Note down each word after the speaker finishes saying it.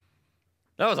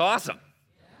That was awesome.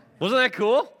 Wasn't that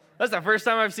cool? That's the first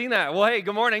time I've seen that. Well, hey,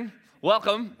 good morning.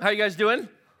 Welcome. How you guys doing?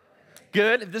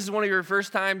 Good. If this is one of your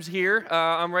first times here,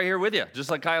 I'm right here with you.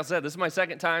 Just like Kyle said, this is my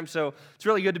second time, so it's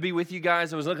really good to be with you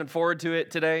guys. I was looking forward to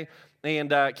it today, and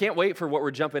can't wait for what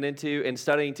we're jumping into and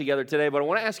studying together today. But I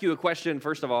want to ask you a question,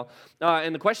 first of all,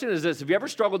 and the question is this. Have you ever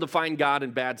struggled to find God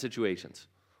in bad situations?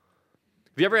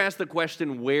 Have you ever asked the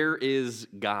question, where is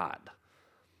God?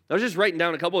 I was just writing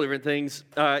down a couple of different things,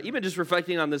 even just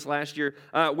reflecting on this last year.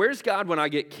 Where's God when I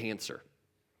get cancer?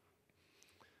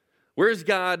 Where's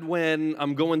God when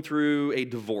I'm going through a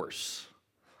divorce?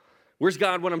 Where's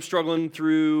God when I'm struggling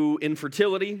through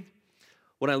infertility,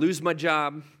 when I lose my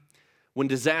job, when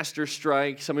disaster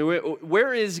strikes? I mean,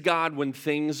 where is God when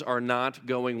things are not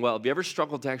going well? Have you ever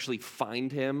struggled to actually find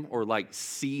him or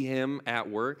see him at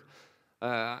work?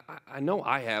 I know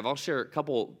I have. I'll share a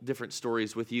couple different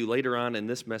stories with you later on in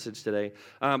this message today.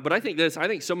 But I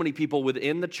think so many people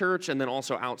within the church and then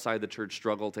also outside the church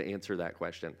struggle to answer that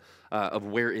question of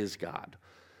where is God?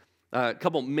 A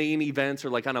couple main events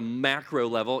or on a macro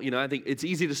level. I think it's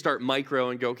easy to start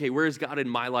micro and go, okay, where is God in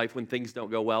my life when things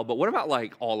don't go well? But what about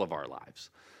all of our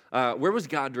lives? Where was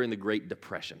God during the Great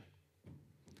Depression?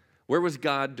 Where was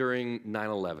God during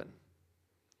 9/11?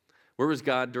 Where was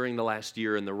God during the last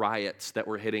year and the riots that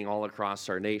were hitting all across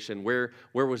our nation? Where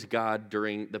was God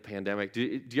during the pandemic? Do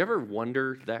you ever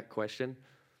wonder that question?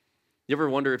 You ever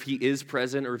wonder if he is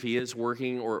present or if he is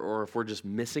working or if we're just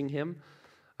missing him?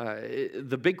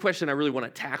 The big question I really want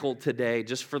to tackle today,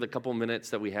 just for the couple minutes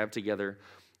that we have together,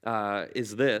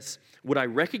 is this. Would I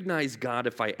recognize God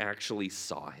if I actually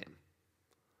saw him?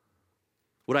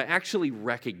 Would I actually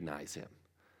recognize him?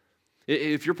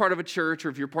 If you're part of a church or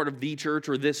if you're part of the church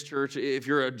or this church, if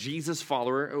you're a Jesus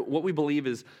follower, what we believe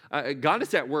is God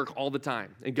is at work all the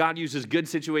time. And God uses good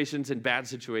situations and bad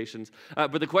situations.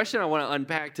 But the question I want to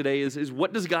unpack today is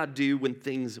what does God do when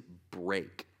things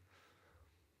break?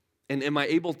 And am I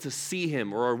able to see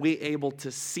him, or are we able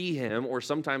to see him, or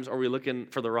sometimes are we looking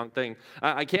for the wrong thing?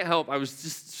 I can't help. I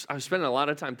was spending a lot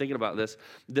of time thinking about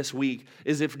this week,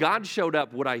 is if God showed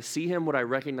up, would I see him, would I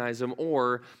recognize him,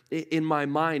 or in my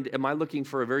mind, am I looking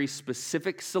for a very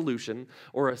specific solution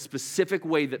or a specific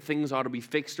way that things ought to be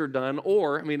fixed or done?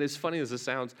 Or, as funny as this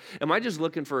sounds, am I just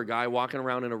looking for a guy walking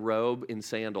around in a robe in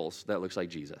sandals that looks like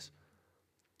Jesus?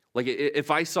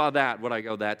 If I saw that, would I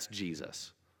go, that's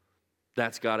Jesus?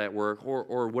 That's God at work,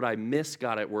 or would I miss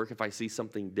God at work if I see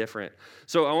something different?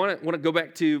 So I want to go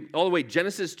back to all the way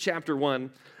Genesis chapter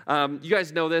 1. You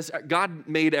guys know this. God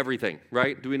made everything,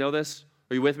 right? Do we know this?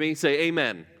 Are you with me? Say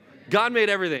amen. God made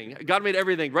everything. God made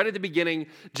everything. Right at the beginning,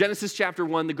 Genesis chapter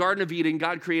 1, the Garden of Eden,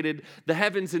 God created the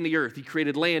heavens and the earth. He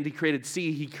created land. He created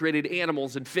sea. He created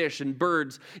animals and fish and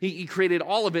birds. He created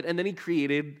all of it, and then he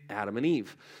created Adam and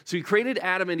Eve. So he created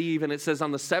Adam and Eve, and it says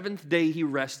on the seventh day he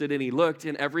rested, and he looked,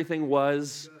 and everything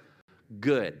was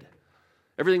good.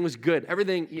 Everything was good.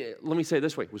 Everything, let me say it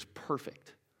this way, was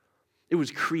perfect. It was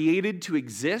created to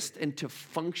exist and to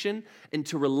function and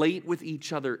to relate with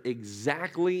each other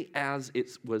exactly as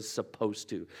it was supposed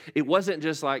to. It wasn't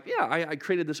just I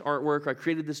created this artwork, or I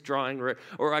created this drawing,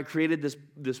 or I created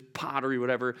this pottery,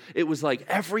 whatever. It was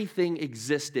everything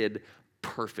existed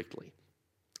perfectly.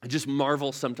 I just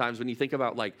marvel sometimes when you think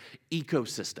about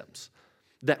ecosystems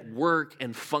that work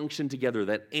and function together,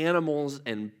 that animals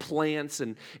and plants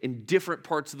and in different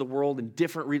parts of the world and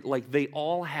different, they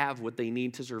all have what they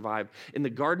need to survive. In the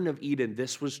Garden of Eden,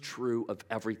 this was true of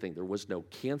everything. There was no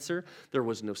cancer. There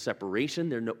was no separation.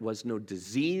 There was no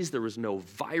disease. There was no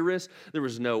virus. There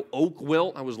was no oak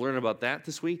wilt. I was learning about that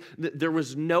this week. There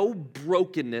was no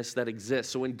brokenness that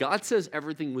exists. So when God says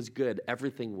everything was good,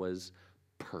 everything was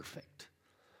perfect.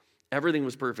 Everything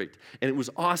was perfect, and it was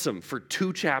awesome for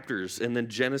 2 chapters, and then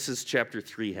Genesis chapter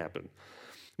 3 happened.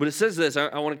 But it says this,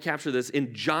 I want to capture this,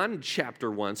 in John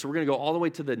chapter 1, so we're going to go all the way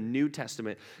to the New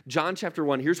Testament. John chapter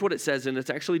 1, here's what it says, and it's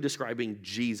actually describing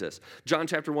Jesus. John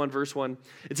chapter 1, verse 1,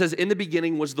 it says, in the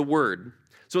beginning was the Word.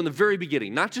 So in the very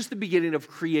beginning, not just the beginning of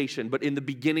creation, but in the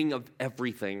beginning of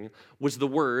everything was the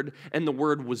Word, and the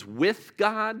Word was with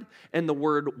God, and the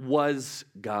Word was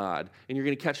God. And you're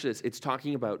going to catch this, it's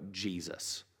talking about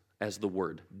Jesus. As the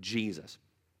word, Jesus.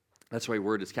 That's why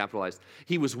word is capitalized.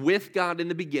 He was with God in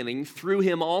the beginning. Through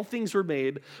him all things were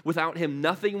made. Without him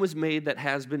nothing was made that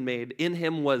has been made. In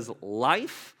him was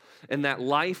life, and that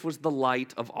life was the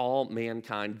light of all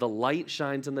mankind. The light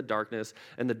shines in the darkness,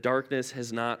 and the darkness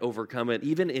has not overcome it.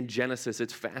 Even in Genesis,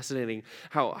 it's fascinating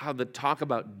how the talk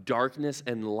about darkness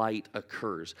and light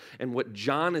occurs. And what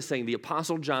John is saying, the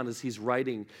Apostle John, as he's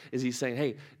writing, is he's saying,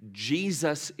 hey,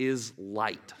 Jesus is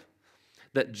light.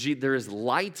 that there is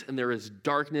light and there is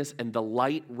darkness, and the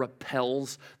light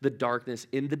repels the darkness.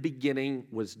 In the beginning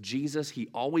was Jesus. He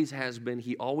always has been,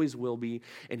 he always will be,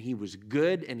 and he was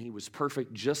good and he was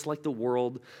perfect, just like the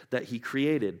world that he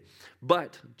created.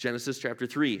 But Genesis chapter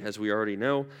 3, as we already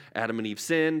know, Adam and Eve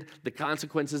sinned, the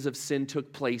consequences of sin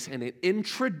took place, and it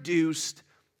introduced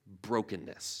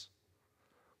brokenness.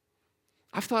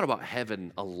 I've thought about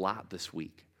heaven a lot this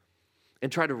week,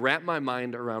 and try to wrap my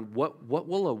mind around what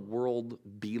will a world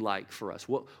be like for us?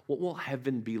 What will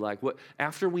heaven be like?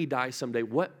 After we die someday,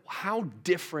 how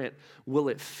different will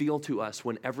it feel to us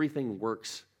when everything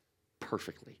works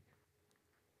perfectly?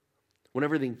 When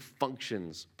everything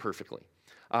functions perfectly?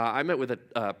 I met with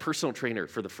a personal trainer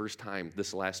for the first time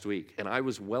this last week, and I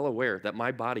was well aware that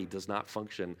my body does not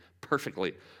function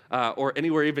perfectly or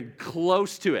anywhere even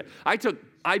close to it. I took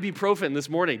ibuprofen this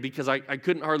morning because I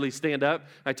couldn't hardly stand up.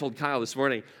 I told Kyle this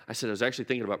morning, I said, I was actually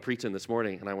thinking about preaching this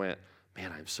morning, and I went,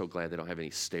 man, I'm so glad they don't have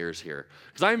any stairs here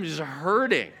because I'm just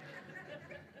hurting.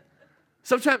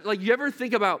 Sometimes, like, you ever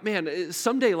think about, man,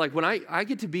 someday, like, when I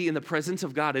get to be in the presence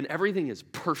of God and everything is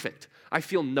perfect, I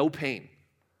feel no pain.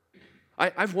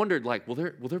 I've wondered, like, will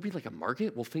there be like a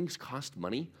market? Will things cost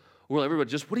money? Or will everybody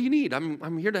just, what do you need?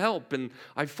 I'm here to help, and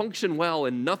I function well,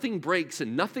 and nothing breaks,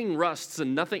 and nothing rusts,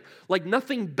 and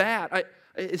nothing bad.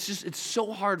 It's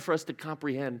so hard for us to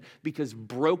comprehend because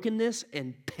brokenness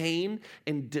and pain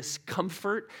and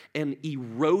discomfort and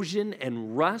erosion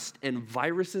and rust and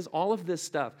viruses, all of this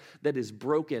stuff that is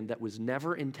broken, that was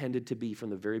never intended to be from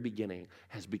the very beginning,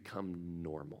 has become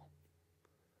normal.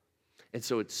 And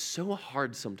so it's so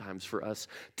hard sometimes for us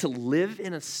to live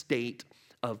in a state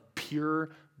of pure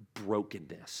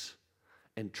brokenness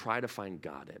and try to find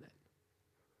God in it.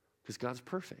 Because God's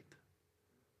perfect.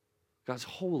 God's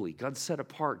holy. God's set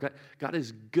apart. God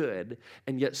is good.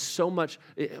 And yet so much,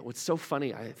 what's so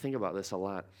funny, I think about this a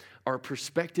lot, our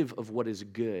perspective of what is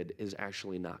good is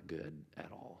actually not good at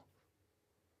all.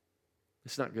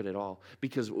 It's not good at all,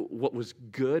 because what was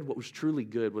good, what was truly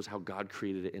good, was how God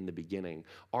created it in the beginning.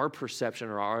 Our perception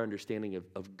or our understanding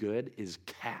of good is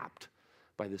capped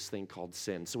by this thing called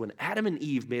sin. So when Adam and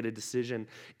Eve made a decision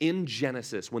in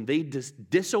Genesis, when they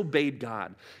disobeyed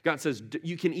God, God says,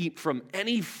 you can eat from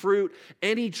any fruit,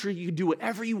 any tree, you can do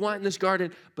whatever you want in this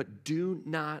garden, but do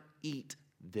not eat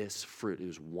this fruit. It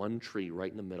was one tree right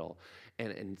in the middle.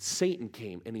 And Satan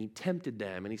came and he tempted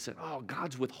them and he said, oh,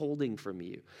 God's withholding from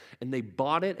you. And they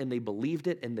bought it and they believed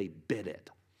it and they bit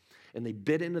it. And they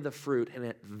bit into the fruit. And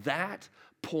at that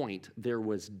point, there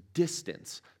was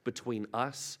distance between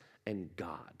us and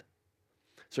God.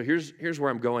 So here's where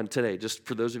I'm going today, just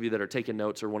for those of you that are taking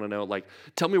notes or want to know, like,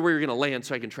 tell me where you're going to land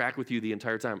so I can track with you the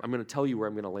entire time. I'm going to tell you where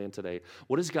I'm going to land today.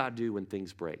 What does God do when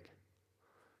things break?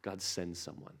 God sends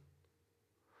someone.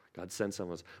 God sends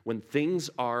someone. When things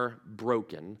are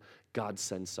broken, God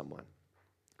sends someone.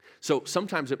 So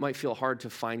sometimes it might feel hard to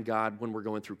find God when we're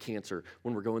going through cancer,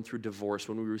 when we're going through divorce,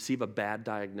 when we receive a bad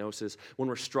diagnosis, when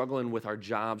we're struggling with our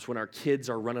jobs, when our kids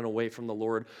are running away from the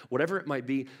Lord, whatever it might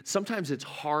be. Sometimes it's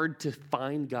hard to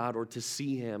find God or to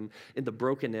see him in the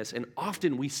brokenness. And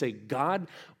often we say, God,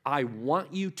 I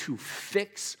want you to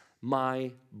fix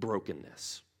my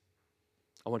brokenness.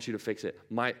 I want you to fix it.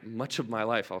 Much of my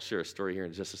life, I'll share a story here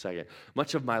in just a second.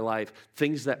 Much of my life,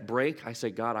 things that break, I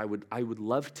say, God, I would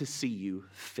love to see you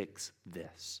fix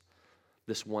this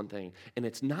one thing. And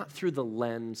it's not through the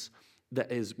lens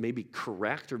that is maybe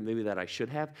correct or maybe that I should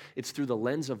have. It's through the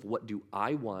lens of what do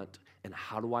I want and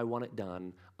how do I want it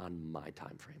done on my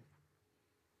time frame.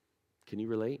 Can you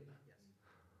relate? Yes.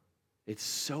 It's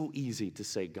so easy to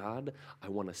say, God, I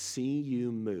want to see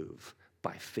you move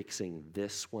by fixing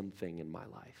this one thing in my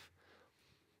life.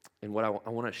 And what I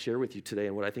want to share with you today,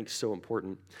 and what I think is so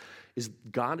important, is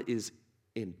God is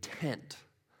intent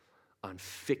on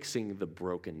fixing the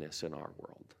brokenness in our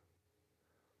world.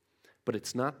 But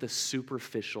it's not the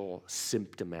superficial,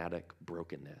 symptomatic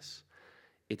brokenness.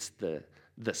 It's the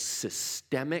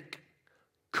systemic,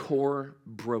 core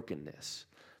brokenness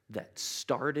that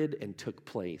started and took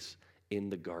place in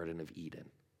the Garden of Eden.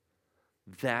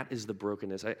 That is the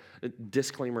brokenness.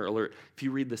 Disclaimer alert, if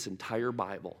you read this entire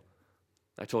Bible,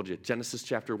 I told you, Genesis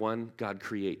chapter 1, God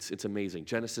creates. It's amazing.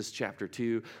 Genesis chapter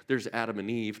 2, there's Adam and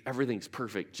Eve. Everything's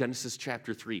perfect. Genesis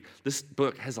chapter 3, this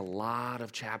book has a lot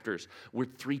of chapters. We're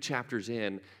 3 chapters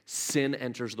in, sin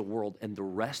enters the world, and the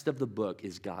rest of the book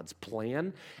is God's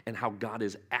plan and how God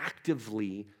is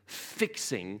actively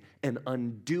fixing and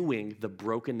undoing the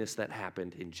brokenness that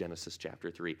happened in Genesis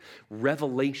chapter 3.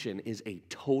 Revelation is a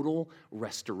total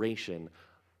restoration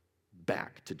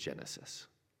back to Genesis.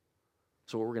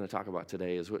 So what we're going to talk about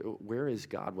today is, where is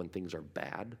God when things are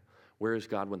bad? Where is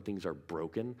God when things are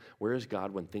broken? Where is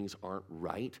God when things aren't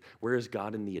right? Where is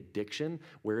God in the addiction?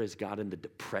 Where is God in the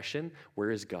depression? Where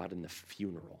is God in the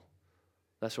funeral?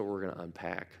 That's what we're going to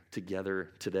unpack together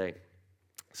today.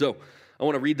 So I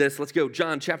want to read this. Let's go.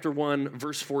 John chapter 1,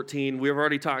 verse 14. We have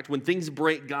already talked. When things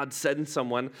break, God sends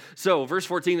someone. So verse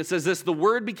 14, it says this, the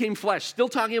Word became flesh. Still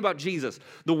talking about Jesus.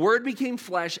 The Word became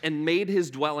flesh and made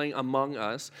his dwelling among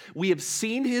us. We have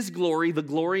seen his glory, the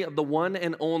glory of the one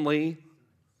and only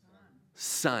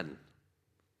Son,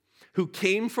 who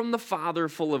came from the Father,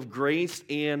 full of grace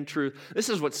and truth. This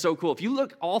is what's so cool. If you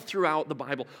look all throughout the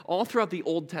Bible, all throughout the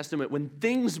Old Testament, when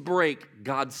things break,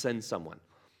 God sends someone.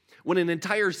 When an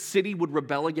entire city would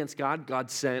rebel against God, God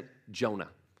sent Jonah,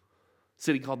 a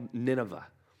city called Nineveh.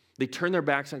 They turned their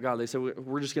backs on God. They said,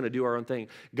 we're just going to do our own thing.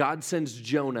 God sends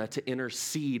Jonah to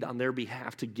intercede on their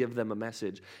behalf to give them a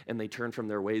message, and they turn from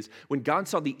their ways. When God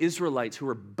saw the Israelites who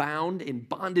were bound in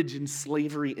bondage and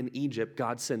slavery in Egypt,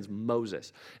 God sends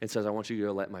Moses and says, I want you to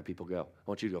go let my people go. I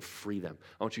want you to go free them.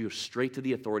 I want you to go straight to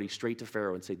the authority, straight to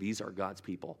Pharaoh, and say, these are God's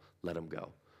people. Let them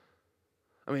go.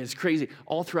 I mean, it's crazy.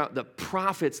 All throughout the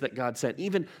prophets that God sent,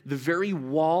 even the very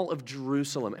wall of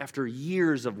Jerusalem, after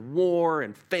years of war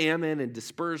and famine and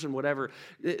dispersion, whatever,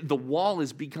 the wall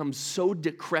has become so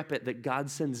decrepit that God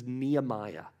sends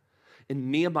Nehemiah.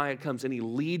 And Nehemiah comes and he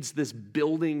leads this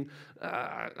building,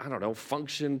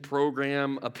 function,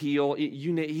 program, appeal.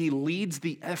 He leads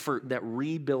the effort that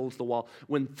rebuilds the wall.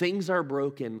 When things are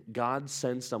broken, God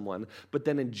sends someone. But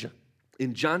then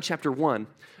in John chapter 1,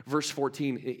 verse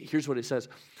 14, here's what it says.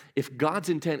 If God's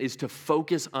intent is to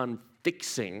focus on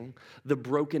fixing the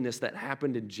brokenness that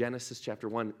happened in Genesis chapter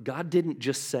 1, God didn't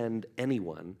just send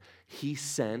anyone. He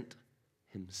sent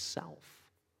himself.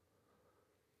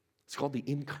 It's called the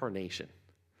incarnation.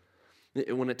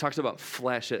 When it talks about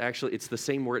flesh, it's the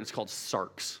same word. It's called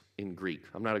sarx in Greek.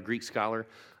 I'm not a Greek scholar.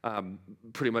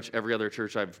 Pretty much every other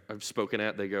church I've spoken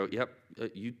at, they go, yep,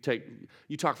 you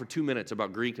talk for 2 minutes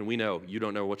about Greek, and we know you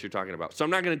don't know what you're talking about. So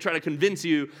I'm not going to try to convince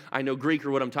you I know Greek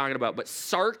or what I'm talking about. But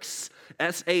sarx,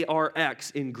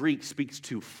 S-A-R-X, in Greek speaks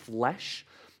to flesh.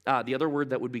 The other word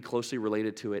that would be closely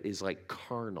related to it is like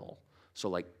carnal, so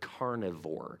like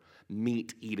carnivore.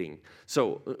 Meat eating.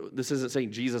 So this isn't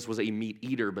saying Jesus was a meat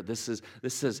eater, but this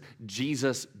says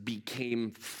Jesus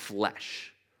became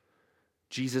flesh.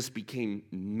 Jesus became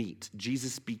meat.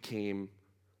 Jesus became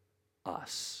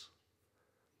us.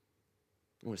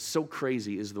 What's so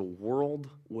crazy is the world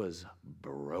was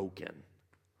broken.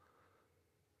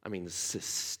 I mean,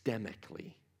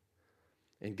 systemically.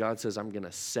 And God says, I'm going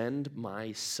to send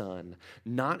my son,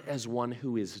 not as one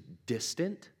who is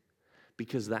distant,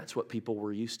 because that's what people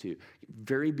were used to.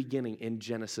 Very beginning in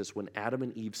Genesis, when Adam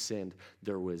and Eve sinned,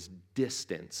 there was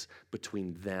distance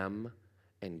between them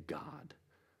and God.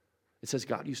 It says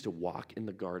God used to walk in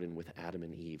the garden with Adam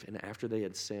and Eve, and after they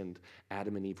had sinned,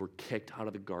 Adam and Eve were kicked out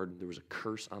of the garden. There was a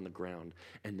curse on the ground,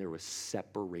 and there was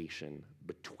separation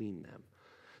between them.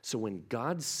 So when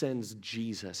God sends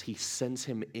Jesus, he sends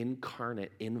him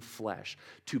incarnate in flesh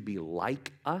to be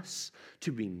like us,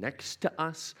 to be next to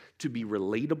us, to be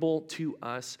relatable to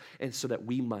us, and so that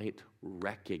we might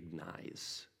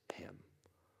recognize him.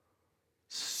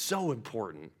 So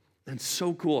important and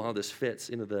so cool how this fits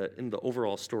into the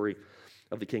overall story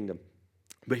of the kingdom.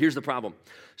 But here's the problem.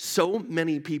 So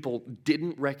many people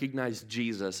didn't recognize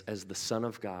Jesus as the Son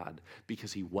of God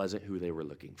because he wasn't who they were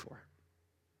looking for.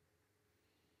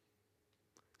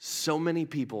 So many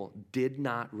people did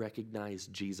not recognize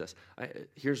Jesus.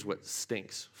 Here's what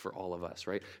stinks for all of us,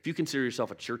 right? If you consider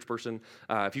yourself a church person,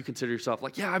 if you consider yourself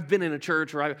like, yeah, I've been in a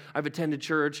church or I've attended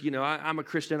church, I'm a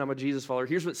Christian, I'm a Jesus follower.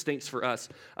 Here's what stinks for us.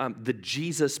 The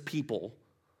Jesus people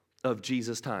of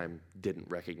Jesus' time didn't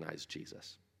recognize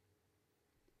Jesus.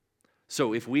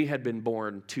 So if we had been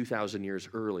born 2,000 years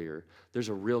earlier, there's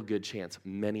a real good chance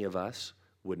many of us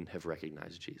wouldn't have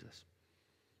recognized Jesus.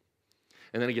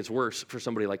 And then it gets worse for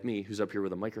somebody like me who's up here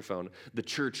with a microphone. The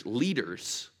church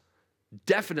leaders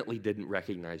definitely didn't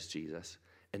recognize Jesus,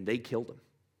 and they killed him.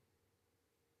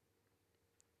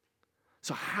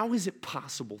 So how is it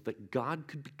possible that God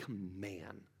could become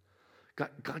man?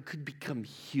 God could become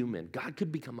human. God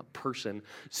could become a person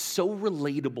so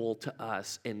relatable to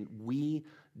us, and we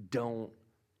don't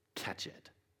catch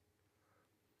it?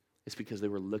 It's because they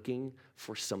were looking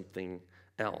for something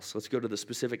else. Let's go to the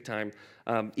specific time.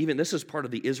 Even this is part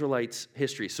of the Israelites'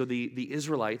 history. So the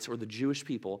Israelites, or the Jewish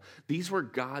people, these were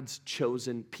God's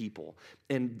chosen people.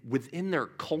 And within their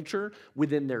culture,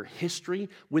 within their history,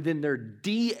 within their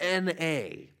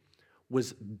DNA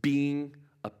was being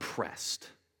oppressed.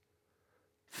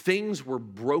 Things were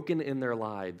broken in their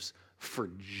lives for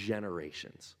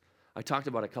generations. I talked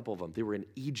about a couple of them. They were in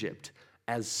Egypt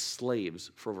as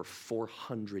slaves for over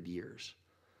 400 years.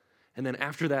 And then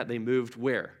after that, they moved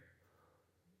where?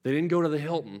 They didn't go to the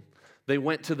Hilton. They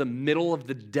went to the middle of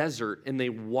the desert and they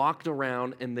walked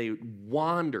around and they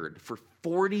wandered for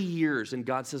 40 years. And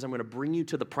God says, I'm going to bring you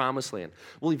to the promised land.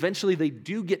 Well, eventually they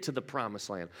do get to the promised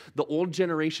land. The old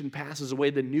generation passes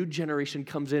away. The new generation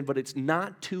comes in, but it's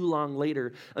not too long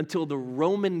later until the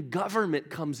Roman government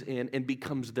comes in and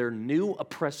becomes their new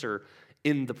oppressor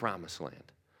in the promised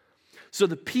land. So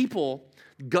the people,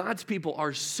 God's people,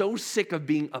 are so sick of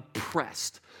being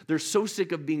oppressed. They're so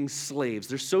sick of being slaves.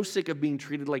 They're so sick of being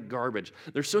treated like garbage.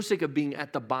 They're so sick of being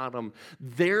at the bottom.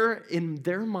 In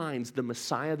their minds, the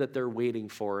Messiah that they're waiting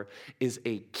for is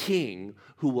a king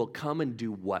who will come and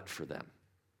do what for them?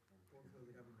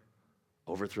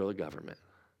 Overthrow the government.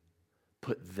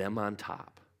 Put them on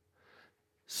top.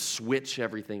 Switch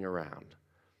everything around.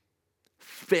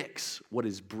 Fix what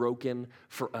is broken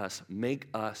for us. Make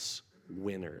us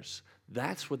winners.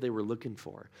 That's what they were looking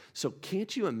for. So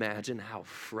can't you imagine how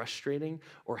frustrating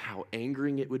or how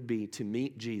angering it would be to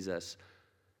meet Jesus,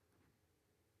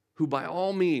 who by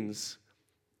all means,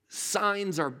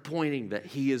 signs are pointing that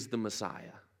he is the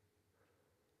Messiah,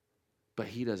 but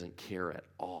he doesn't care at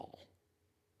all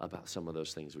about some of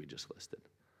those things we just listed.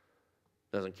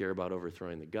 Doesn't care about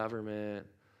overthrowing the government,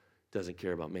 doesn't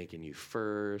care about making you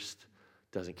first,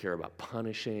 doesn't care about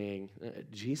punishing.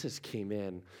 Jesus came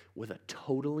in with a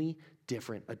totally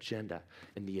different agenda,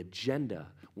 and the agenda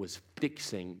was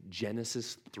fixing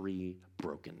Genesis 3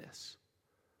 brokenness.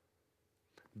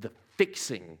 The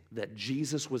fixing that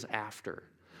Jesus was after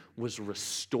was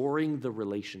restoring the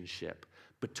relationship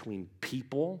between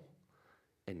people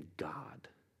and God.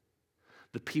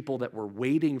 The people that were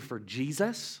waiting for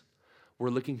Jesus were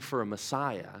looking for a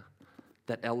Messiah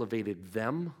that elevated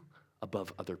them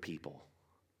above other people.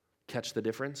 Catch the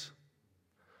difference?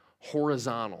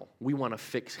 Horizontal. We want to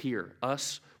fix here,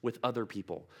 us with other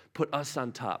people. Put us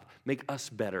on top. Make us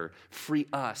better. Free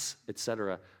us,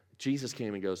 etc. Jesus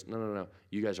came and goes, no.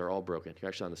 You guys are all broken. You're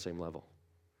actually on the same level.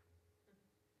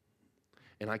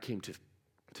 And I came to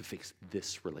fix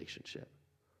this relationship.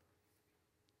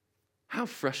 How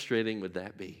frustrating would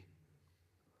that be?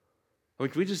 I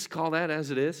mean, can we just call that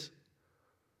as it is?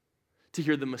 To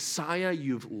hear the Messiah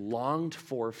you've longed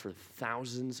for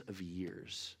thousands of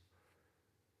years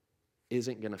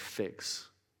isn't going to fix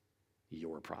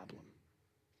your problem.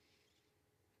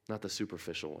 Not the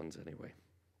superficial ones, anyway.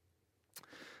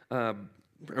 I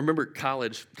remember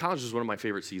college. College was one of my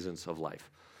favorite seasons of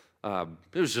life.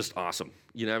 It was just awesome.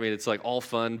 It's like all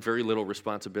fun, very little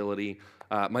responsibility.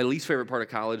 My least favorite part of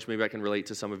college, maybe I can relate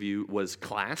to some of you, was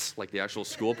class, like the actual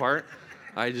school part.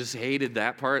 I just hated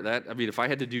that part. If I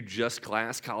had to do just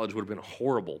class, college would have been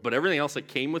horrible. But everything else that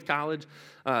came with college,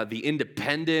 the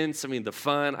independence, the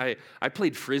fun. I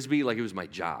played Frisbee like it was my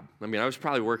job. I was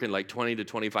probably working like 20 to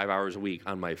 25 hours a week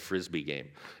on my Frisbee game.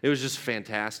 It was just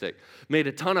fantastic. Made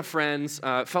a ton of friends.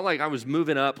 Felt like I was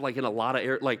moving up like in a lot of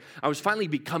areas. Like I was finally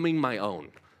becoming my own.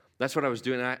 That's what I was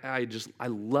doing. I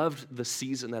loved the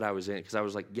season that I was in because I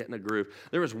was like getting a groove.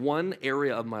 There was one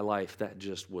area of my life that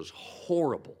just was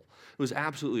horrible. It was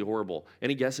absolutely horrible.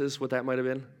 Any guesses what that might have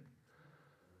been?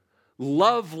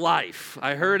 Love life.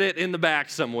 I heard it in the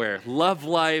back somewhere. Love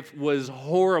life was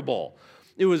horrible.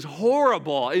 It was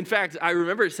horrible. In fact, I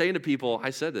remember saying to people,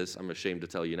 I said this, I'm ashamed to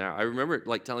tell you now. I remember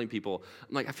telling people,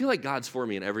 I feel like God's for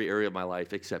me in every area of my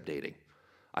life except dating.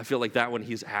 I feel like that one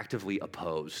he's actively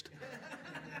opposed.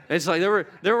 It's like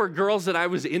there were girls that I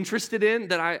was interested in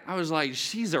that I was like,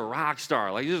 she's a rock star,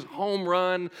 like just home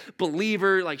run,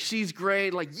 believer, like she's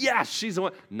great, like yes, she's the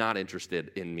one. Not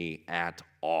interested in me at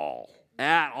all.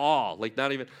 At all. Like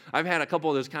not even, I've had a couple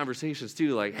of those conversations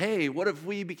too, like, hey, what if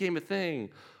we became a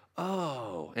thing?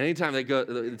 Oh. Anytime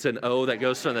it's an O that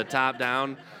goes from the top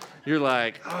down, you're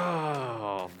like,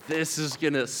 oh, this is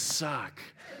gonna suck.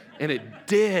 And it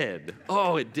did.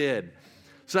 Oh, it did.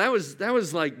 So that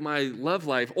was like my love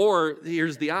life. Or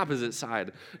here's the opposite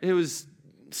side. It was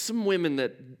some women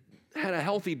that had a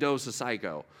healthy dose of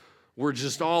psycho were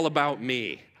just all about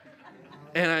me.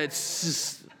 And it's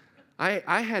just,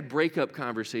 I had breakup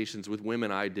conversations with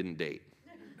women I didn't date.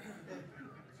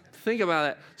 Think about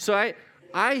that. So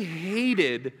I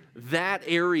hated that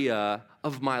area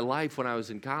of my life when I was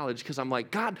in college because I'm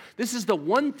like, God, this is the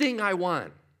one thing I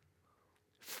want.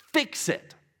 Fix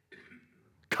it.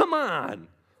 Come on.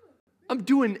 I'm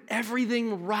doing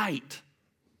everything right.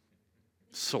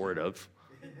 Sort of.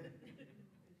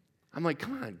 I'm like,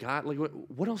 come on, God. Like,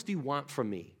 what else do you want from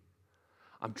me?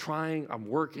 I'm trying. I'm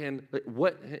working.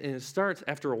 What? And it starts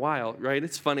after a while, right?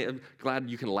 It's funny. I'm glad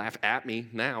you can laugh at me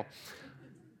now.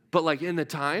 But like in the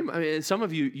time, I mean, some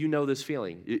of you, you know this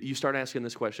feeling. You start asking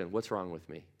this question, what's wrong with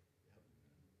me?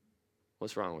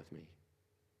 What's wrong with me?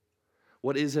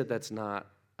 What is it that's not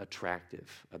attractive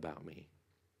about me?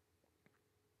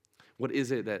 What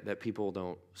is it that people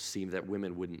don't see, that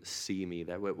women wouldn't see me?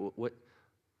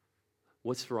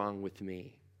 What's wrong with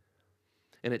me?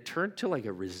 And it turned to like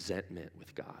a resentment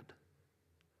with God.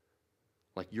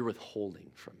 Like, you're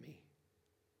withholding from me.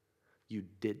 You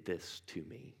did this to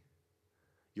me.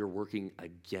 You're working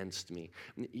against me.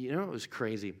 You know, it was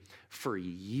crazy. For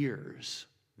years,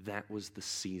 that was the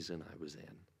season I was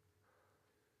in.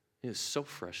 It was so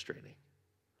frustrating.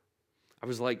 I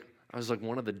was like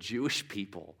one of the Jewish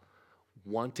people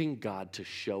wanting God to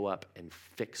show up and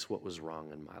fix what was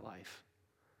wrong in my life.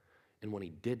 And when he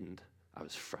didn't, I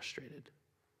was frustrated.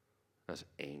 I was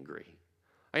angry.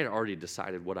 I had already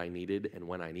decided what I needed and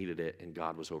when I needed it, and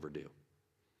God was overdue.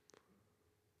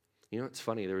 You know, it's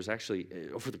funny. There was actually,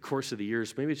 over the course of the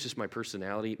years, maybe it's just my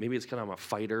personality, maybe it's because I'm a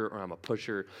fighter or I'm a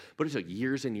pusher, but it took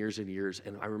years and years and years.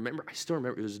 And I still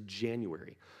remember, it was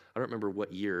January. I don't remember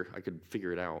what year. I could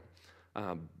figure it out.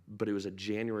 But it was a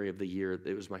January of the year.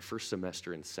 It was my first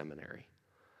semester in seminary.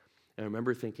 And I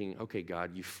remember thinking, okay,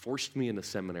 God, you forced me into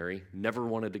seminary, never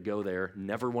wanted to go there,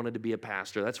 never wanted to be a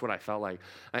pastor. That's what I felt like.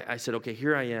 I said, okay,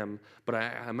 here I am, but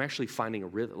I'm actually finding a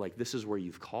rhythm, like this is where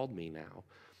you've called me now.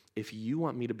 If you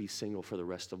want me to be single for the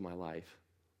rest of my life,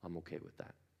 I'm okay with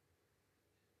that.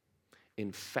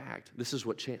 In fact, this is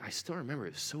what changed. I still remember,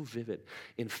 it was so vivid.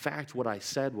 In fact, what I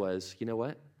said was, you know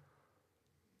what?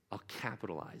 I'll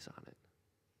capitalize on it.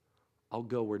 I'll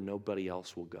go where nobody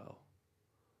else will go.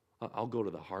 I'll go to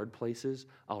the hard places.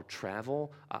 I'll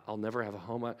travel. I'll never have a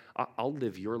home. I'll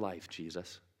live your life,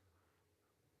 Jesus.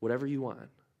 Whatever you want.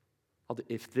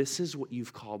 If this is what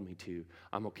you've called me to,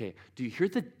 I'm okay. Do you hear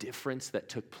the difference that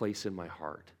took place in my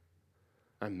heart?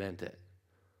 I meant it.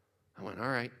 I went, all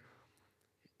right.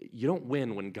 You don't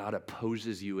win when God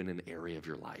opposes you in an area of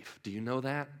your life. Do you know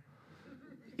that?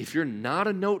 If you're not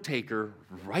a note taker,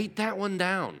 write that one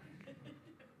down.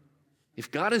 If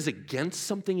God is against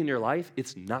something in your life,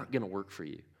 it's not going to work for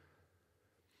you.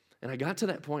 And I got to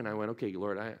that point, I went, okay,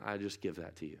 Lord, I just give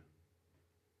that to you.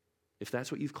 If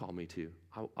that's what you've called me to,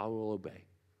 I will obey.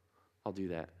 I'll do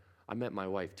that. I met my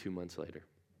wife 2 months later.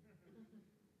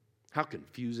 How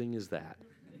confusing is that?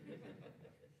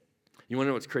 You want to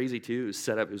know what's crazy too?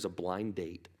 It was a blind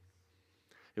date.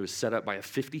 It was set up by a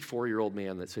 54-year-old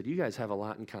man that said, you guys have a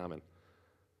lot in common.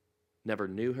 Never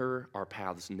knew her. Our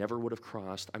paths never would have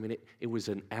crossed. I mean, it was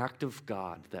an act of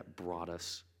God that brought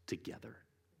us together.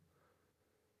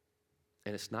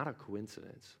 And it's not a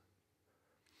coincidence.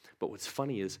 But what's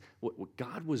funny is what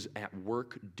God was at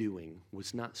work doing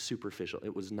was not superficial.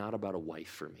 It was not about a wife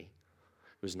for me.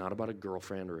 It was not about a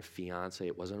girlfriend or a fiance.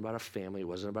 It wasn't about a family. It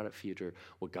wasn't about a future.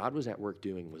 What God was at work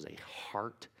doing was a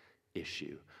heart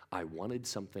issue. I wanted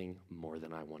something more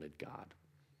than I wanted God.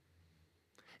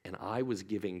 And I was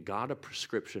giving God a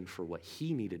prescription for what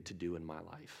he needed to do in my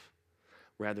life,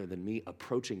 rather than me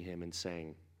approaching him and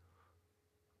saying,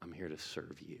 I'm here to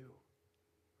serve you.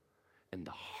 And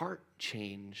the heart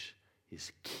change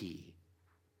is key.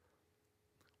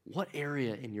 What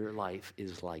area in your life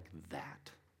is like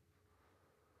that?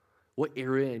 What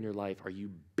area in your life are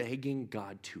you begging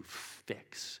God to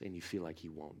fix and you feel like he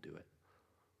won't do it?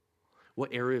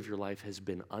 What area of your life has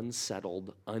been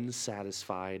unsettled,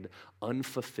 unsatisfied,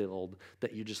 unfulfilled,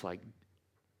 that you're just like,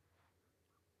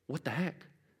 what the heck?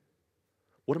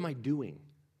 What am I doing?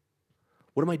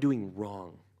 What am I doing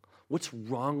wrong? What's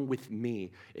wrong with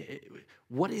me?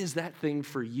 What is that thing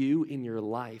for you in your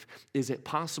life? Is it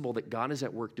possible that God is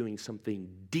at work doing something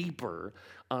deeper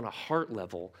on a heart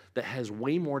level that has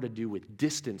way more to do with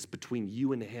distance between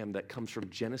you and him that comes from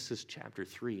Genesis chapter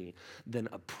 3 than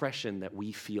oppression that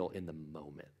we feel in the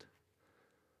moment?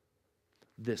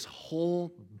 This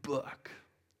whole book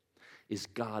is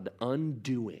God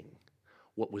undoing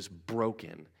what was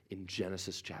broken in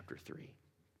Genesis chapter 3.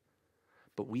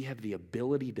 But we have the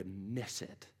ability to miss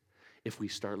it if we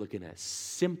start looking at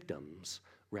symptoms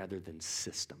rather than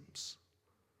systems.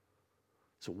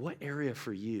 So what area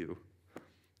for you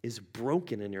is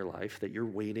broken in your life that you're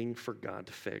waiting for God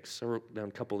to fix? I wrote down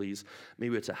a couple of these.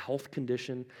 Maybe it's a health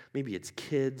condition. Maybe it's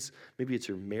kids. Maybe it's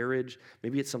your marriage.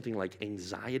 Maybe it's something like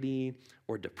anxiety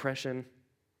or depression.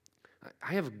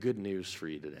 I have good news for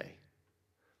you today.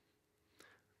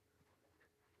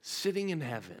 Sitting in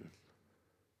heaven,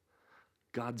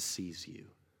 God sees you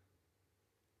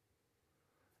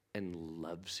and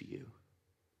loves you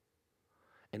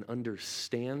and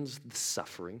understands the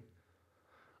suffering,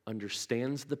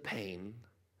 understands the pain,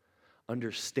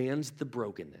 understands the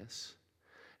brokenness,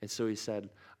 And so he said,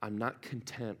 I'm not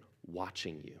content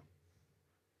watching you.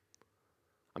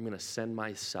 I'm going to send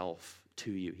myself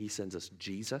to you. He sends us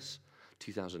Jesus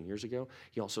 2,000 years ago.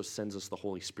 He also sends us the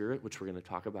Holy Spirit, which we're going to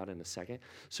talk about in a second.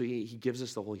 So he gives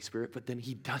us the Holy Spirit, but then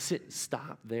he doesn't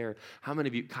stop there. How many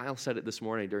of you, Kyle said it this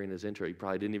morning during his intro, he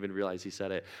probably didn't even realize he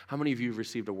said it. How many of you have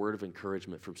received a word of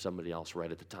encouragement from somebody else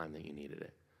right at the time that you needed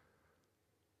it?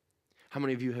 How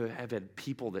many of you have had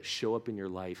people that show up in your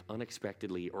life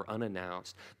unexpectedly or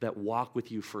unannounced that walk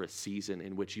with you for a season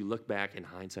in which you look back in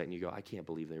hindsight and you go, I can't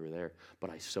believe they were there, but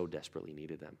I so desperately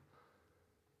needed them?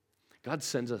 God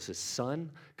sends us his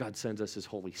Son, God sends us his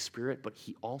Holy Spirit, but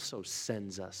he also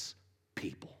sends us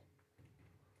people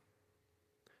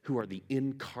who are the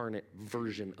incarnate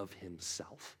version of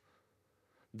himself.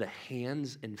 The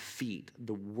hands and feet,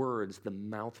 the words, the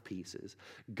mouthpieces.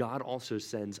 God also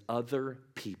sends other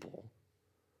people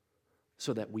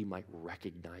so that we might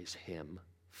recognize him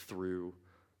through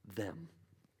them.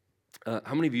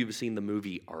 How many of you have seen the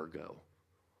movie Argo?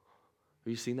 Have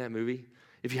you seen that movie?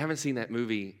 If you haven't seen that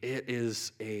movie, it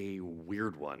is a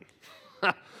weird one.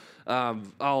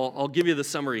 I'll give you the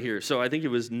summary here. So I think it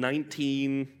was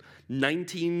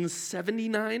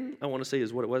 1979, I want to say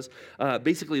is what it was.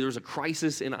 Basically, there was a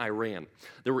crisis in Iran.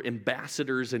 There were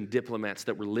ambassadors and diplomats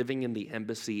that were living in the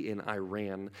embassy in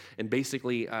Iran. And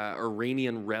basically,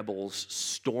 Iranian rebels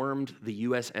stormed the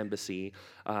U.S. embassy,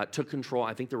 took control.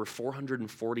 I think there were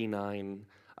 449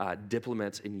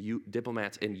 diplomats and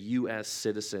U.S.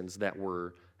 citizens that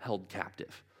were held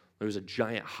captive. There was a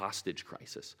giant hostage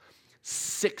crisis.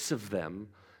 6 of them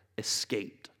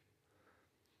escaped,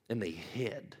 and they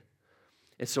hid.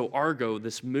 And so Argo,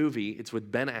 this movie, it's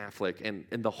with Ben Affleck,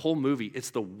 and the whole movie,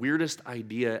 it's the weirdest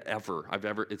idea ever.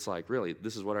 It's like, really,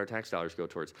 this is what our tax dollars go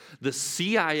towards. The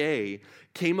CIA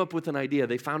came up with an idea.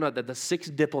 They found out that the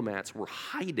 6 diplomats were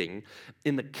hiding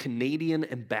in the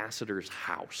Canadian ambassador's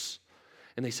house.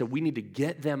 And they said, we need to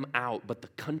get them out, but the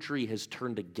country has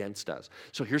turned against us.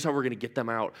 So here's how we're going to get them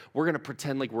out. We're going to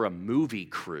pretend like we're a movie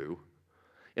crew.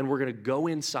 And we're going to go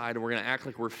inside and we're going to act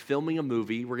like we're filming a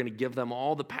movie. We're going to give them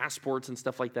all the passports and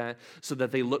stuff like that so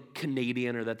that they look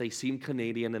Canadian or that they seem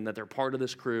Canadian and that they're part of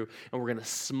this crew. And we're going to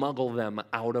smuggle them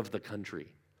out of the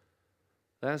country.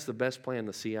 That's the best plan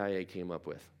the CIA came up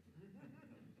with.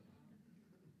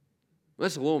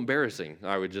 That's a little embarrassing,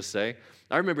 I would just say.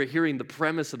 I remember hearing the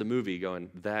premise of the movie going,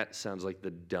 that sounds like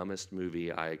the dumbest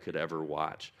movie I could ever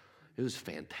watch. It was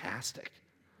fantastic.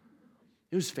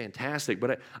 It was fantastic,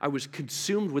 but I was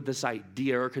consumed with this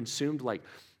idea, or consumed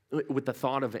with the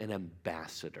thought of an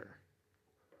ambassador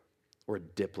or a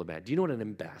diplomat. Do you know what an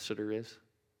ambassador is?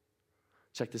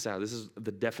 Check this out. This is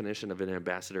the definition of an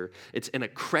ambassador. It's an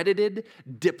accredited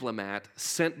diplomat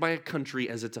sent by a country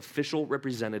as its official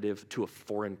representative to a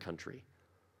foreign country.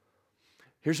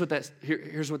 Here's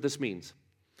what this means.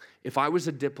 If I was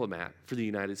a diplomat for the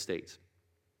United States,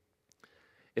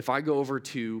 if I go over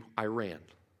to Iran,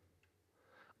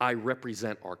 I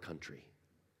represent our country.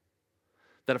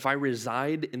 That if I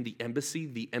reside in the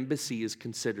embassy is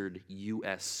considered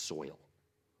U.S. soil.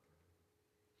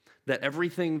 That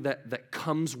everything that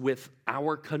comes with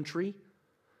our country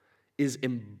is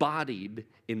embodied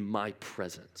in my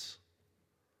presence.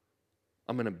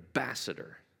 I'm an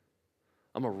ambassador.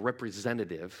 I'm a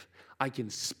representative. I can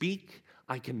speak.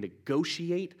 I can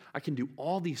negotiate. I can do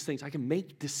all these things. I can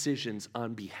make decisions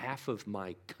on behalf of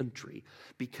my country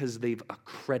because they've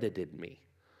accredited me.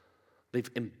 They've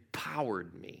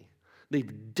empowered me.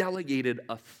 They've delegated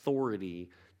authority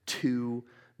to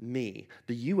me.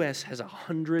 The U.S. has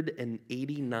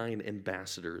 189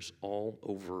 ambassadors all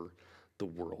over the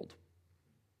world.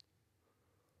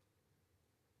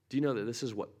 Do you know that this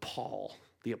is what Paul,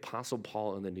 the Apostle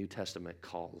Paul in the New Testament,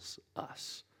 calls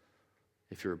us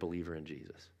if you're a believer in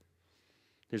Jesus?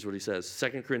 Here's what he says,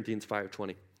 2 Corinthians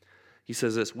 5:20. He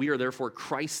says this, we are therefore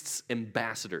Christ's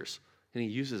ambassadors. And he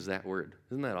uses that word.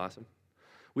 Isn't that awesome?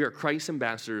 We are Christ's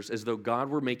ambassadors as though God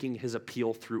were making his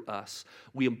appeal through us.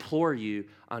 We implore you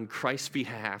on Christ's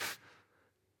behalf,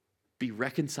 be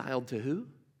reconciled to who?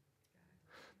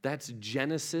 That's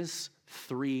Genesis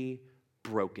 3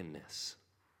 brokenness.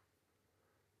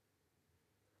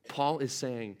 Paul is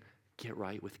saying, get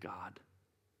right with God.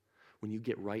 When you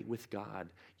get right with God,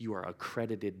 you are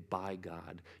accredited by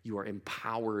God. You are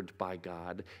empowered by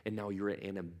God. And now you're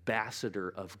an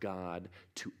ambassador of God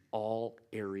to all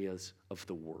areas of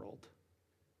the world.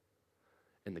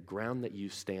 And the ground that you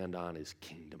stand on is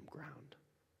kingdom ground.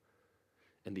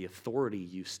 And the authority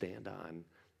you stand on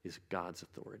is God's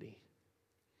authority.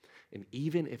 And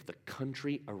even if the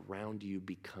country around you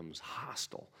becomes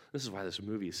hostile, this is why this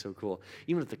movie is so cool.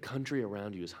 Even if the country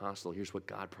around you is hostile, here's what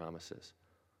God promises.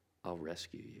 I'll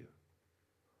rescue you.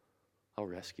 I'll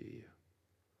rescue you.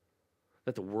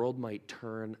 That the world might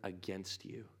turn against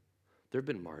you. There have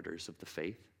been martyrs of the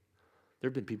faith. There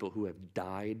have been people who have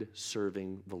died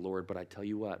serving the Lord. But I tell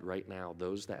you what, right now,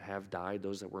 those that have died,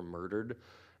 those that were murdered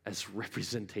as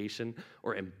representation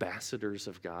or ambassadors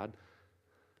of God,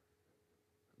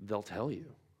 they'll tell you,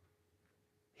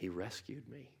 he rescued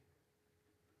me.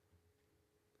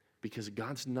 Because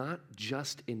God's not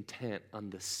just intent on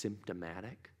the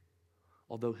symptomatic,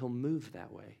 although he'll move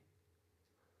that way.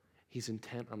 He's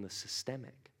intent on the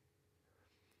systemic.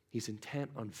 He's intent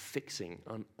on fixing,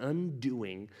 on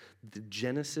undoing the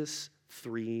Genesis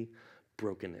 3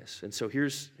 brokenness. And so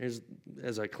here's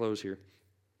as I close here,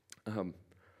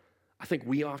 I think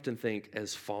we often think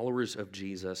as followers of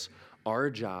Jesus, our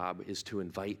job is to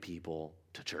invite people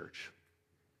to church.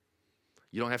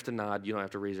 You don't have to nod, you don't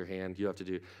have to raise your hand, you have to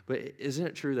do. But isn't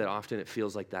it true that often it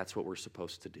feels like that's what we're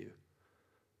supposed to do?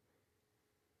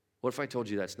 What if I told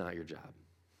you that's not your job?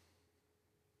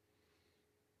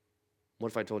 What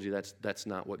if I told you that's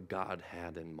not what God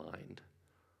had in mind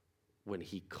when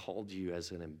he called you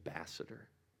as an ambassador?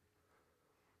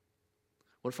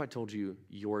 What if I told you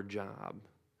your job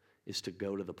is to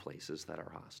go to the places that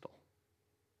are hostile,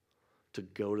 to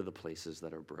go to the places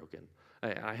that are broken?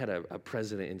 I had a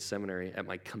president in seminary at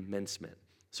my commencement,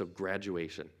 so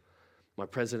graduation. My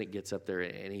president gets up there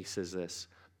and he says this,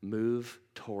 move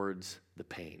towards the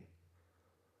pain.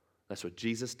 That's what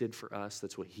Jesus did for us.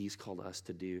 That's what he's called us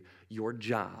to do. Your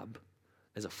job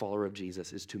as a follower of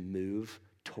Jesus is to move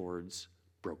towards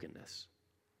brokenness.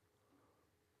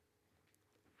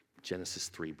 Genesis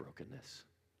 3 brokenness.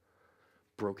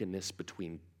 Brokenness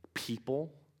between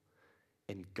people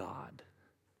and God.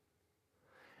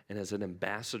 And as an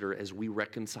ambassador, as we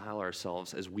reconcile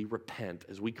ourselves, as we repent,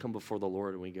 as we come before the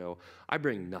Lord and we go, I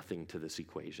bring nothing to this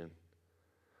equation.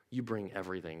 You bring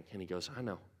everything. And he goes, I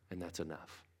know, and that's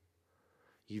enough.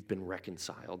 You've been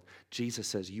reconciled. Jesus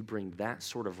says you bring that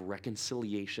sort of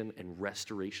reconciliation and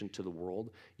restoration to the world,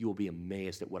 you will be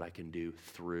amazed at what I can do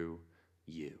through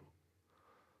you.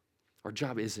 Our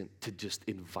job isn't to just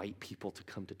invite people to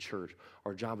come to church.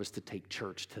 Our job is to take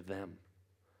church to them,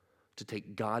 to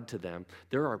take God to them.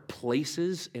 There are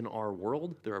places in our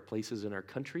world, there are places in our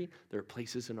country, there are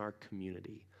places in our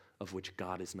community of which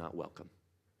God is not welcome,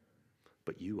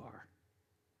 but you are.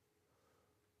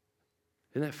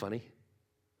 Isn't that funny?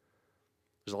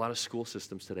 There's a lot of school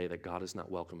systems today that God is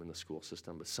not welcome in the school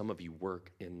system, but some of you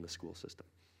work in the school system.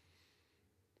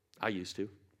 I used to.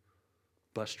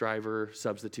 Bus driver,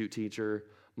 substitute teacher.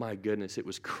 My goodness, it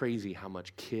was crazy how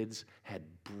much kids had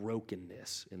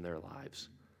brokenness in their lives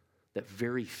that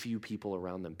very few people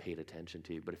around them paid attention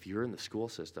to. But if you're in the school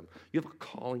system, you have a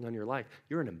calling on your life.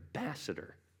 You're an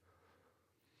ambassador.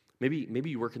 Maybe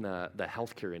you work in the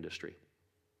healthcare industry.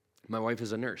 My wife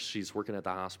is a nurse. She's working at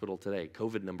the hospital today.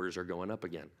 COVID numbers are going up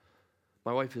again.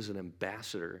 My wife is an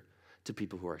ambassador to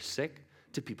people who are sick,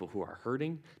 to people who are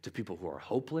hurting, to people who are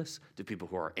hopeless, to people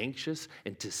who are anxious,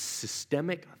 and to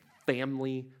systemic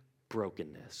family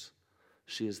brokenness.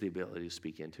 She has the ability to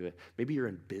speak into it. Maybe you're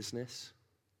in business.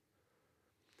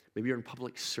 Maybe you're in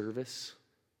public service.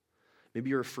 Maybe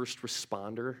you're a first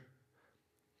responder.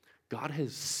 God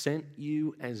has sent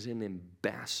you as an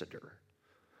ambassador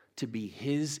to be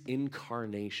his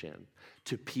incarnation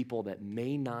to people that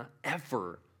may not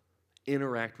ever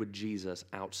interact with Jesus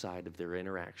outside of their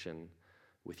interaction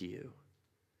with you.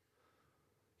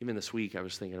 Even this week, I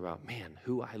was thinking about, man,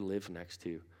 who I live next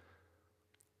to.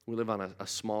 We live on a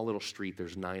small little street.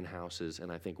 There's 9 houses,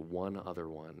 and I think one other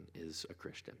one is a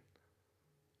Christian.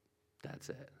 That's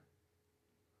it.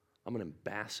 I'm an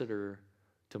ambassador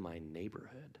to my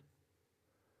neighborhood.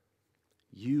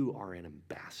 You are an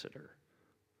ambassador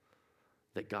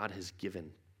that God has given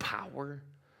power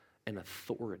and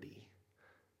authority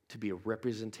to be a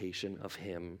representation of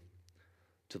him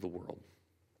to the world.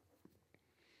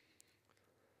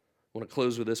 I want to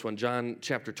close with this one. John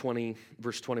chapter 20,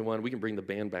 verse 21. We can bring the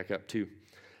band back up too.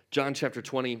 John chapter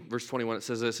 20, verse 21, it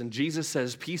says this, and Jesus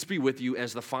says, peace be with you.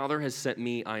 As the Father has sent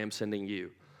me, I am sending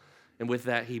you. And with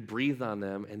that, he breathed on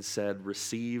them and said,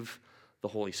 receive the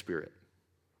Holy Spirit.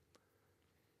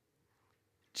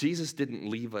 Jesus didn't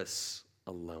leave us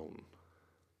alone.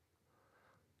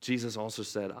 Jesus also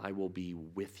said, I will be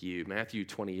with you. Matthew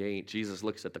 28, Jesus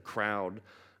looks at the crowd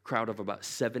of about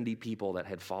 70 people that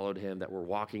had followed him, that were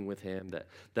walking with him,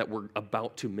 that were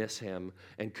about to miss him,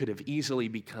 and could have easily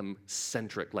become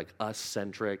centric, like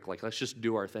us-centric, like let's just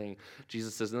do our thing.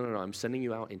 Jesus says, no, I'm sending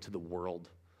you out into the world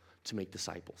to make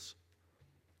disciples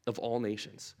of all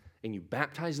nations. And you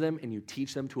baptize them and you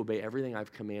teach them to obey everything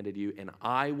I've commanded you, and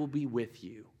I will be with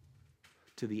you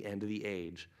to the end of the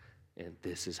age. And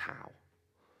this is how.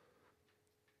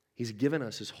 He's given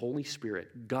us his Holy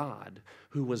Spirit. God,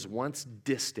 who was once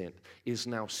distant, is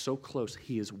now so close,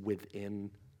 he is within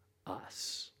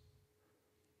us.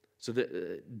 So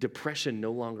that depression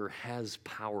no longer has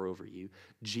power over you.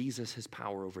 Jesus has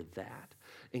power over that.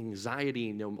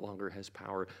 Anxiety no longer has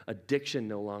power. Addiction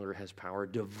no longer has power.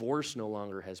 Divorce no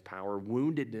longer has power.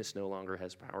 Woundedness no longer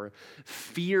has power.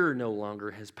 Fear no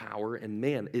longer has power. And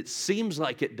man, it seems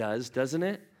like it does, doesn't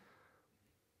it?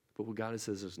 But what God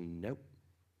says is, nope.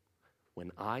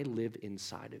 When I live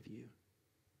inside of you,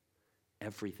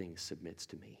 everything submits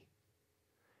to me.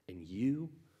 And you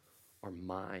are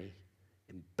my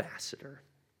ambassador.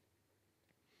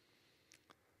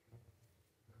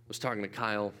 I was talking to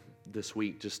Kyle this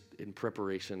week just in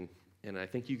preparation, and I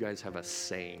think you guys have a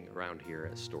saying around here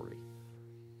at Story,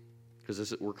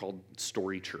 because we're called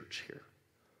Story Church here.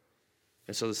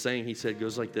 And so the saying, he said,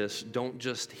 goes like this: don't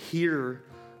just hear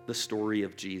the story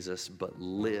of Jesus, but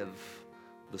live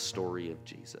the story of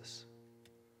Jesus.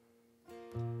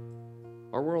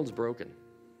 Our world's broken.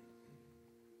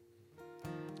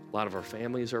 A lot of our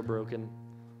families are broken.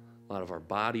 A lot of our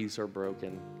bodies are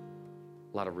broken.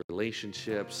 A lot of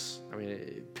relationships. I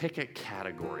mean, pick a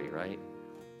category, right?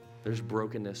 There's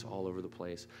brokenness all over the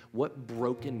place. What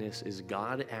brokenness is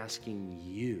God asking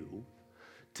you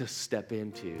to step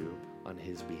into on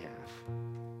his behalf?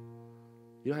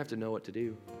 You don't have to know what to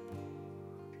do.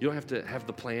 You don't have to have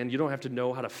the plan. You don't have to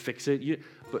know how to fix it.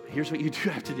 But here's what you do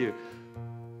have to do.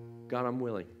 God, I'm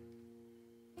willing.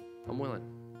 I'm willing.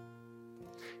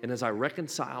 And as I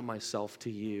reconcile myself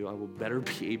to you, I will better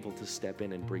be able to step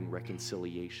in and bring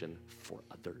reconciliation for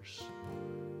others.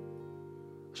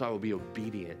 So I will be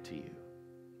obedient to you.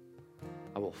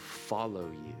 I will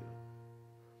follow you.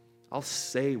 I'll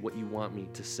say what you want me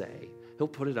to say. He'll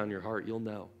put it on your heart. You'll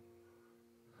know.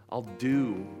 I'll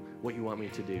do what you want me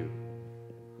to do.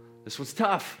 This one's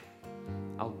tough.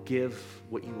 I'll give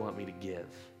what you want me to give.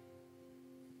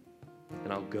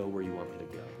 And I'll go where you want me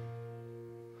to go.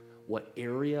 What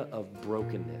area of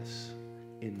brokenness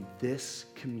in this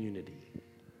community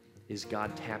is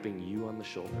God tapping you on the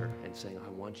shoulder and saying, I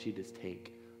want you to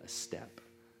take a step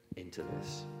into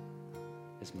this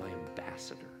as my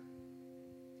ambassador?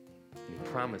 And he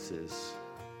promises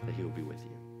that he will be with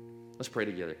you. Let's pray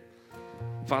together.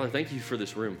 Father, thank you for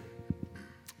this room.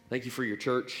 Thank you for your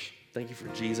church. Thank you for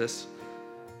Jesus.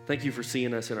 Thank you for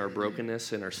seeing us in our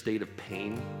brokenness, in our state of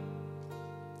pain,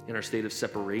 in our state of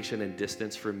separation and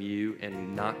distance from you,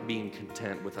 and not being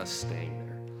content with us staying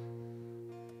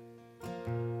there.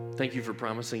 Thank you for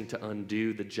promising to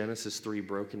undo the Genesis 3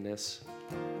 brokenness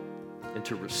and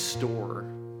to restore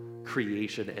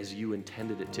creation as you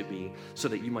intended it to be, so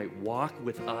that you might walk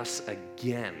with us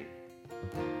again.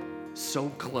 So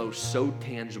close, so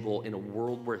tangible in a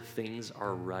world where things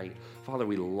are right. Father,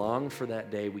 we long for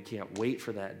that day. We can't wait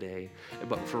for that day.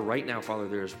 But for right now, Father,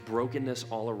 there's brokenness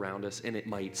all around us, and it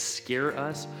might scare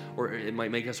us, or it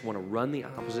might make us want to run the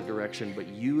opposite direction, but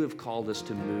you have called us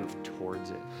to move towards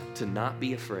it, to not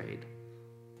be afraid.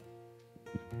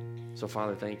 So,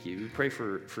 Father, thank you. We pray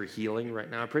for healing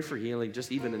right now. I pray for healing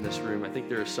just even in this room. I think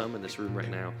there are some in this room right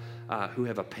now who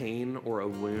have a pain or a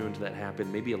wound that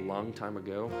happened maybe a long time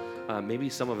ago, maybe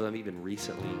some of them even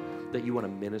recently, that you want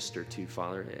to minister to,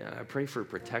 Father. I pray for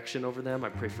protection over them. I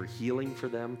pray for healing for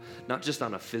them, not just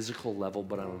on a physical level,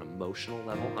 but on an emotional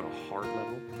level, on a heart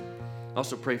level. I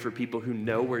also pray for people who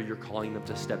know where you're calling them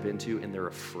to step into and they're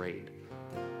afraid.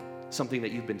 Something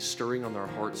that you've been stirring on their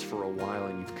hearts for a while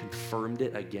and you've confirmed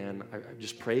it again. I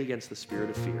just pray against the spirit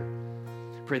of fear.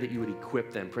 Pray that you would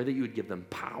equip them. Pray that you would give them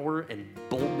power and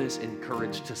boldness and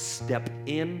courage to step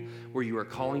in where you are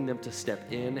calling them to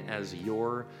step in as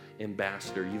your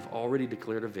ambassador. You've already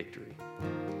declared a victory.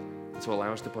 So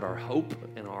allow us to put our hope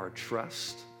and our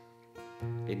trust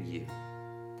in you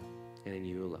and in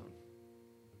you alone.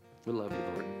 We love you,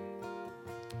 Lord.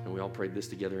 And we all prayed this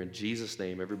together in Jesus'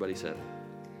 name. Everybody said,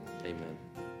 amen.